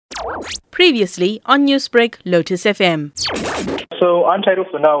Previously on Newsbreak, Lotus FM. So Untitled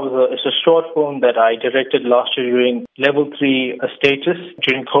for now is a short film that I directed last year during Level 3 status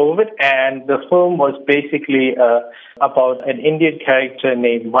during COVID. And the film was basically about an Indian character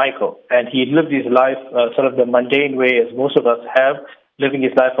named Michael. And he lived his life sort of the mundane way as most of us have, living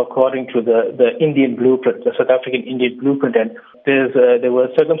his life according to the Indian blueprint, the South African Indian blueprint. And there were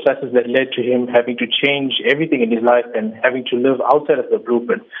circumstances that led to him having to change everything in his life and having to live outside of the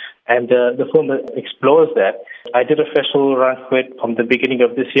blueprint. And the film explores that. I did a festival run for it from the beginning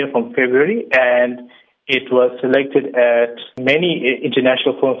of this year, from February, and it was selected at many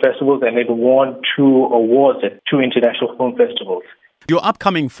international film festivals, and it won 2 awards at 2 international film festivals. Your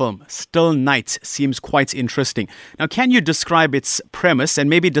upcoming film, Still Night, seems quite interesting. Now, can you describe its premise and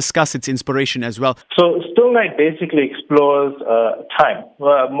maybe discuss its inspiration as well? So, Still Night basically explores time.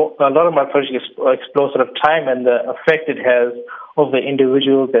 A lot of my projects explore sort of time and the effect it has of the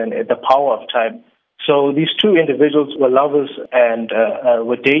individuals and the power of time. So these 2 individuals were lovers and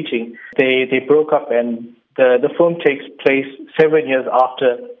were dating. They broke up, and the film takes place 7 years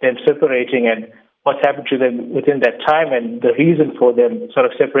after them separating and what's happened to them within that time and the reason for them sort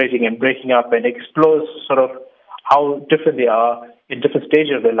of separating and breaking up, and explores sort of how different they are in different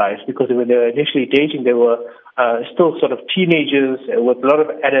stages of their lives. Because when they were initially dating, they were still sort of teenagers with a lot of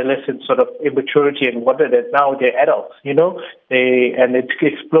adolescent sort of immaturity and whatnot. Now they're adults, and it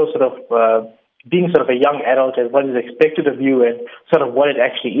explores sort of being sort of a young adult and what is expected of you and sort of what it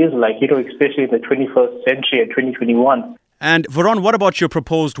actually is like, especially in the 21st century and 2021. And Veron, what about your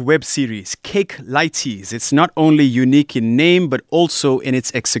proposed web series, Cake Lighties? It's not only unique in name, but also in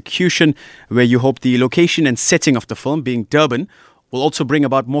its execution, where you hope the location and setting of the film, being Durban, will also bring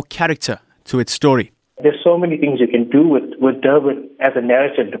about more character to its story. There's so many things you can do with Durban as a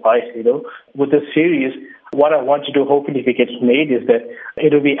narrative device, With this series, what I want to do, hopefully if it gets made, is that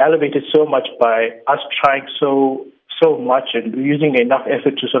it'll be elevated so much by us trying so much and using enough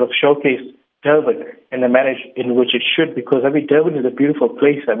effort to sort of showcase Durban in the manner in which it should, because Durban is a beautiful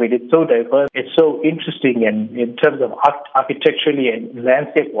place. It's so diverse, it's so interesting, and in terms of architecturally and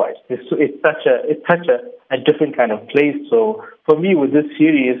landscape-wise, it's such a different kind of place. So for me, with this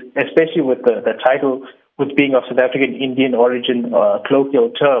series, especially with the title, with being of South African Indian origin,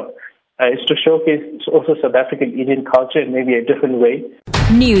 colloquial term, is to showcase also South African Indian culture in maybe a different way.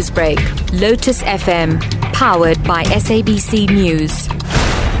 Newsbreak, Lotus FM, powered by SABC News.